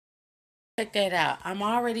Check that out. I'm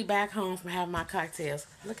already back home from having my cocktails.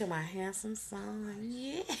 Look at my handsome son.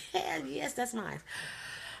 Yeah, yes, that's mine.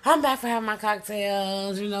 I'm back for having my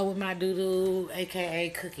cocktails, with my doodoo, aka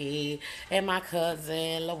Cookie, and my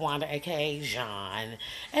cousin Lawanda, aka John.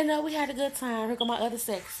 And we had a good time. Here go my other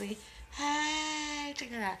sexy. Hey, check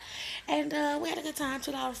it out. And we had a good time.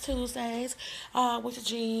 $2 Tuesdays with the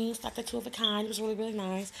jeans, like the two of a kind. It was really, really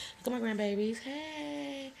nice. Look at my grandbabies.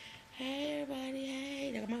 Hey. Hey everybody,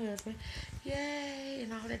 hey, there go my husband, yay,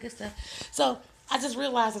 and all that good stuff. So I just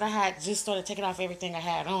realized that I had just started taking off everything I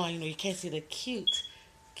had on. You can't see the cute.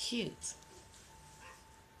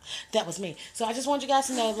 That was me. So I just want you guys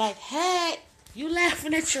to know, like, hey, you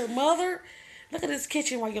laughing at your mother? Look at this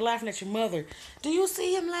kitchen while you're laughing at your mother. Do you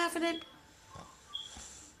see him laughing at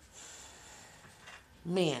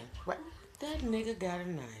man? Right. That nigga got a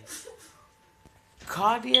knife.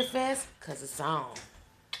 Call DFS, cause it's on.